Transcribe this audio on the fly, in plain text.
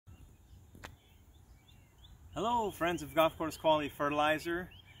Hello friends of Golf Course Quality Fertilizer.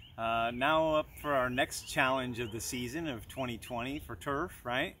 Now up for our next challenge of the season of 2020 for turf,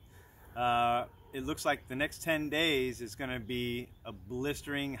 right? It looks like the next 10 days is going to be a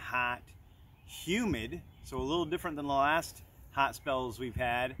blistering hot, humid, so a little different than the last hot spells we've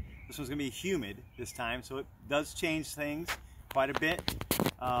had. This one's going to be humid this time, so it does change things quite a bit.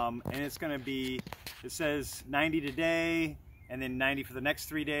 And it's going to be, it says 90 today, and then 90 for the next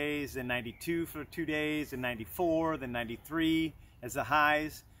 3 days, then 92 for 2 days, and 94, then 93 as the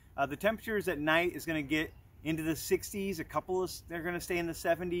highs. The temperatures at night is going to get into the 60s. They're going to stay in the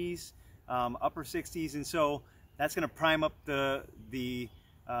 70s, upper 60s, and so that's going to prime up the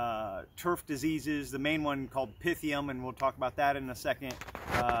turf diseases. The main one called Pythium, and we'll talk about that in a second,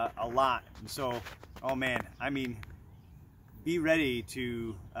 a lot. And so, oh man, I mean, be ready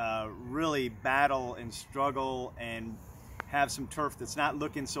to really battle and struggle and have some turf that's not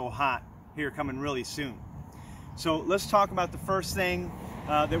looking so hot here coming really soon. So let's talk about the first thing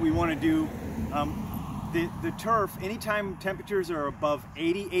that we want to do. The turf, anytime temperatures are above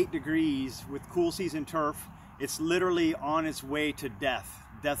 88 degrees with cool season turf, it's literally on its way to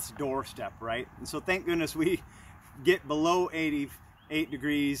death's doorstep, right? And so thank goodness we get below 88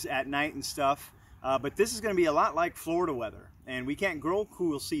 degrees at night and stuff. But this is going to be a lot like Florida weather, and we can't grow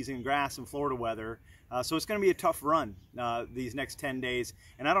cool season grass in Florida weather. So it's going to be a tough run these next 10 days,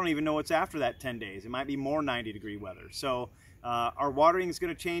 and I don't even know what's after that 10 days. It might be more 90-degree weather. So our watering is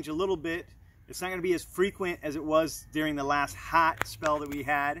going to change a little bit. It's not going to be as frequent as it was during the last hot spell that we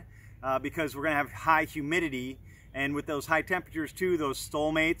had because we're going to have high humidity, and with those high temperatures too, those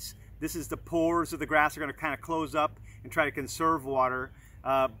stolmates, this is the pores of the grass are going to kind of close up and try to conserve water,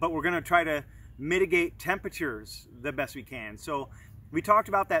 but we're going to try to mitigate temperatures the best we can. So we talked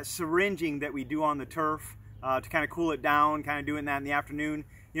about that syringing that we do on the turf to kind of cool it down, kind of doing that in the afternoon.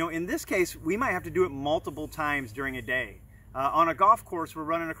 You know, in this case, we might have to do it multiple times during a day. On a golf course, we're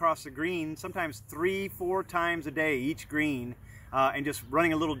running across the green sometimes 3-4 times a day each green, and just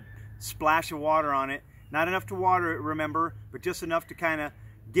running a little splash of water on it. Not enough to water it, remember, but just enough to kind of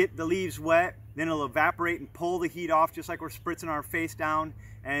get the leaves wet. Then it'll evaporate and pull the heat off just like we're spritzing our face down,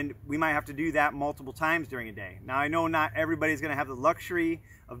 and we might have to do that multiple times during a day. Now I know not everybody's going to have the luxury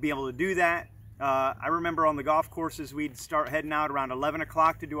of being able to do that. I remember on the golf courses we'd start heading out around 11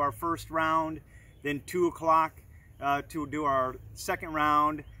 o'clock to do our first round, then 2 o'clock to do our second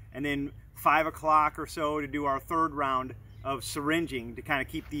round, and then 5 o'clock or so to do our third round of syringing to kind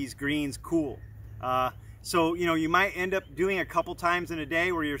of keep these greens cool. So, you know, you might end up doing a couple times in a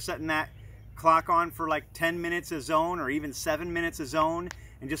day where you're setting that clock on for like 10 minutes a zone or even 7 minutes a zone,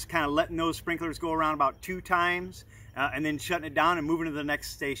 and just kind of letting those sprinklers go around about 2 times and then shutting it down and moving to the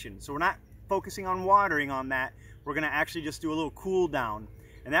next station. So we're not focusing on watering on that. We're going to actually just do a little cool down,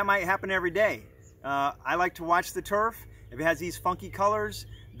 and that might happen every day. I like to watch the turf. If it has these funky colors,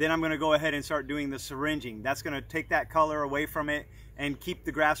 then I'm going to go ahead and start doing the syringing. That's going to take that color away from it and keep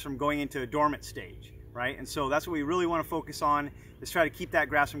the grass from going into a dormant stage, right? And so that's what we really want to focus on, is try to keep that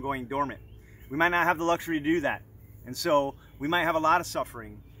grass from going dormant. We might not have the luxury to do that, and so we might have a lot of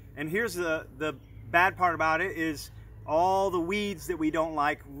suffering. And here's the bad part about it is all the weeds that we don't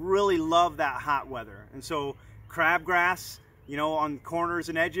like really love that hot weather. And so crabgrass, you know, on corners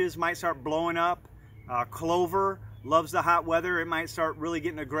and edges might start blowing up. Clover loves the hot weather. It might start really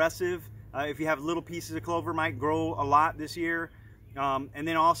getting aggressive. If you have little pieces of clover, might grow a lot this year. And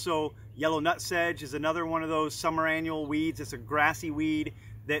then also yellow nutsedge is another one of those summer annual weeds. It's a grassy weed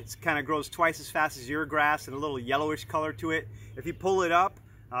that kind of grows twice as fast as your grass and a little yellowish color to it. If you pull it up,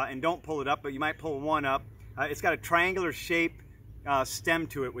 and don't pull it up, but you might pull one up, it's got a triangular shape stem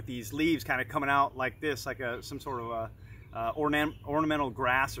to it with these leaves kind of coming out like this, like some sort of ornamental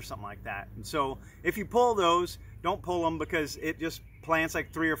grass or something like that. And so if you pull those, don't pull them, because it just plants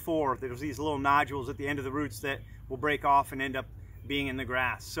like 3 or 4. There's these little nodules at the end of the roots that will break off and end up being in the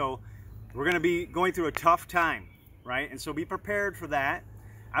grass. So we're going to be going through a tough time, right? And so be prepared for that.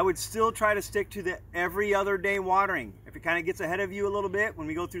 I would still try to stick to the every other day watering. If it kind of gets ahead of you a little bit, when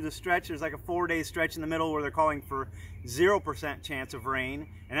we go through the stretch, there's like a 4-day stretch in the middle where they're calling for 0% chance of rain.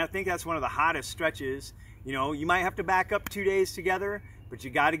 And I think that's one of the hottest stretches. You know, you might have to back up 2 days together, but you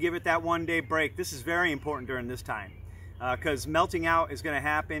got to give it that 1-day break. This is very important during this time because melting out is going to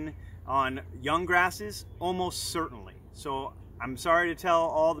happen on young grasses almost certainly. So I'm sorry to tell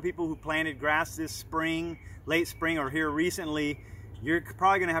all the people who planted grass this spring, late spring, or here recently, you're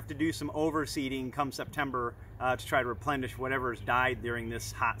probably going to have to do some overseeding come September to try to replenish whatever's died during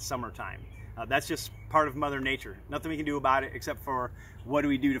this hot summertime. That's just part of Mother Nature. Nothing we can do about it except for what do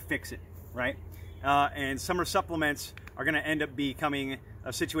we do to fix it, right? And summer supplements are going to end up becoming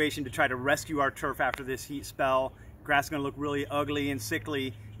a situation to try to rescue our turf after this heat spell. Grass is going to look really ugly and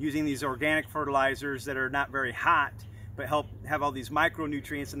sickly using these organic fertilizers that are not very hot, but help have all these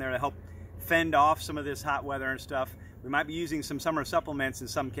micronutrients in there to help fend off some of this hot weather and stuff. We might be using some summer supplements in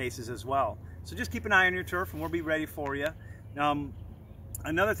some cases as well. So just keep an eye on your turf and we'll be ready for you.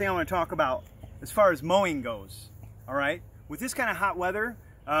 Another thing I want to talk about as far as mowing goes, all right? With this kind of hot weather,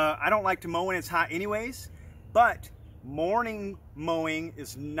 I don't like to mow when it's hot anyways, but morning mowing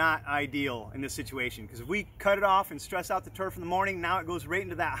is not ideal in this situation, because if we cut it off and stress out the turf in the morning, now it goes right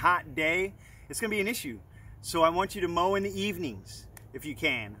into that hot day, it's going to be an issue. So I want you to mow in the evenings if you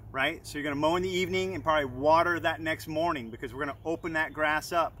can, right? So you're going to mow in the evening and probably water that next morning, because we're going to open that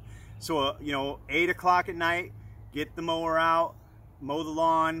grass up. So, you know, 8 o'clock at night, get the mower out, mow the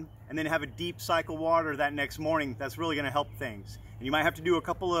lawn, and then have a deep cycle water that next morning. That's really going to help things. And you might have to do a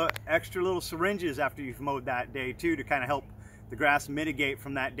couple of extra little syringes after you've mowed that day too, to kind of help the grass mitigate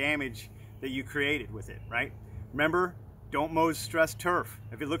from that damage that you created with it, right? Remember, don't mow stressed turf.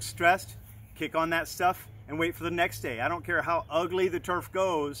 If it looks stressed, kick on that stuff and wait for the next day. I don't care how ugly the turf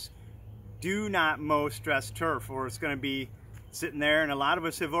goes, do not mow stressed turf, or it's going to be sitting there. And a lot of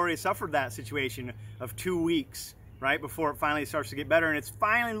us have already suffered that situation of 2 weeks, right, before it finally starts to get better, and it's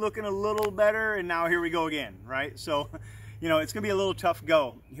finally looking a little better, and now here we go again, right? So, you know, it's going to be a little tough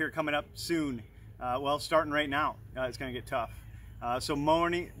go here coming up soon. Well, starting right now, it's going to get tough. So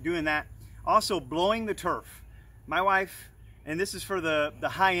mowing, doing that. Also, blowing the turf. My wife, and this is for the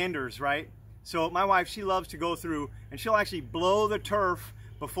high-enders, right? So my wife, she loves to go through, and she'll actually blow the turf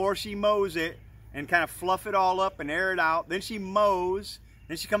before she mows it and kind of fluff it all up and air it out. Then she mows,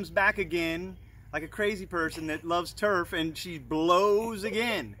 then she comes back again like a crazy person that loves turf, and she blows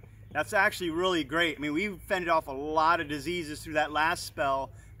again. That's actually really great. I mean, we've fended off a lot of diseases through that last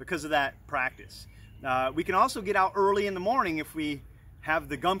spell because of that practice. We can also get out early in the morning if we have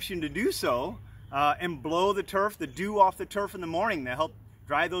the gumption to do so, and blow the turf, the dew off the turf in the morning to help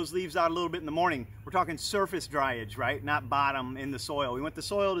dry those leaves out a little bit in the morning. We're talking surface dryage, right? Not bottom in the soil. We want the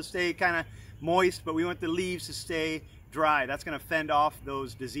soil to stay kind of moist, but we want the leaves to stay dry. That's going to fend off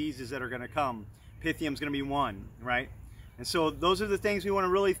those diseases that are going to come. Pythium's going to be one, right? And so those are the things we want to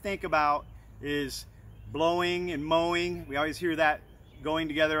really think about, is blowing and mowing. We always hear that going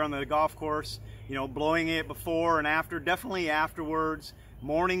together on the golf course, you know, blowing it before and after, definitely afterwards.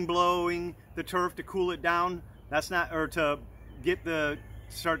 Morning blowing the turf to cool it down. That's not, or to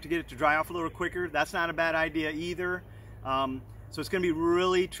start to get it to dry off a little quicker. That's not a bad idea either. So it's going to be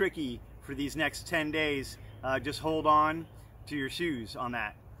really tricky for these next 10 days. Just hold on to your shoes on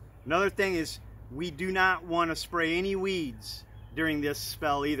that. Another thing is, we do not want to spray any weeds during this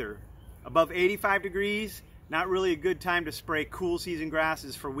spell either. Above 85 degrees, not really a good time to spray cool season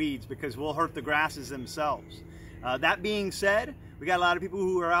grasses for weeds, because we'll hurt the grasses themselves. That being said, we got a lot of people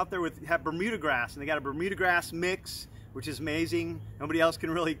who are out there have Bermuda grass, and they got a Bermuda grass mix, which is amazing. Nobody else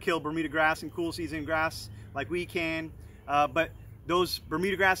can really kill Bermuda grass and cool season grass like we can. But those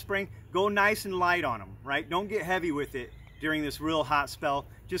Bermuda grass spraying, go nice and light on them, right? Don't get heavy with it during this real hot spell.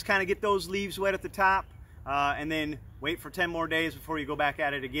 Just kind of get those leaves wet at the top, and then wait for 10 more days before you go back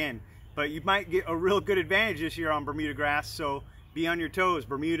at it again. But you might get a real good advantage this year on Bermuda grass, so be on your toes.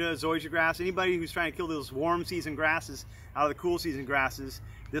 Bermuda, zoysia grass, anybody who's trying to kill those warm season grasses out of the cool season grasses,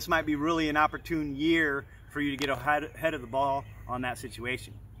 this might be really an opportune year for you to get ahead of the ball on that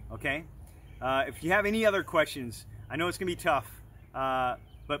situation, okay? If you have any other questions, I know it's going to be tough,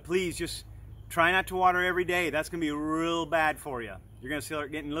 but please just try not to water every day. That's going to be real bad for you. You're going to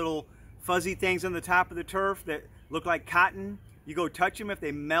start getting little fuzzy things on the top of the turf that look like cotton. You go touch them, if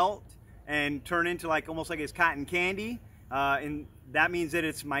they melt and turn into like almost like it's cotton candy, and that means that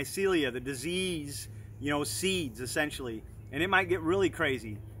it's mycelia, the disease, you know, seeds essentially. And it might get really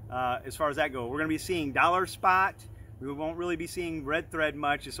crazy as far as that goes. We're going to be seeing dollar spot. We won't really be seeing red thread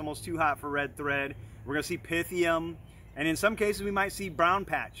much. It's almost too hot for red thread. We're going to see pythium, and in some cases we might see brown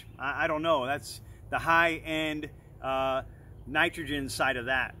patch. I don't know. That's the high-end nitrogen side of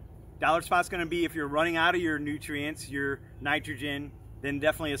that. Dollar spot's going to be if you're running out of your nutrients, your nitrogen, then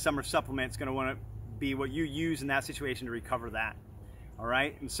definitely a summer supplement is going to want to be what you use in that situation to recover that. All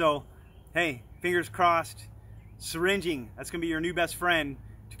right, and so, hey, fingers crossed, syringing, that's going to be your new best friend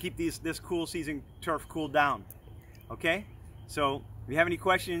to keep this cool season turf cooled down. Okay, so if you have any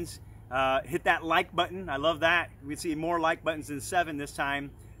questions, hit that like button. I love that. We see more like buttons than 7 this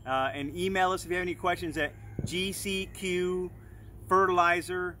time. And email us if you have any questions at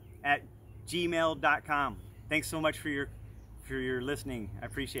gcqfertilizer@gmail.com. Thanks so much for your listening. I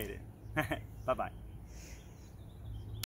appreciate it. Bye-bye.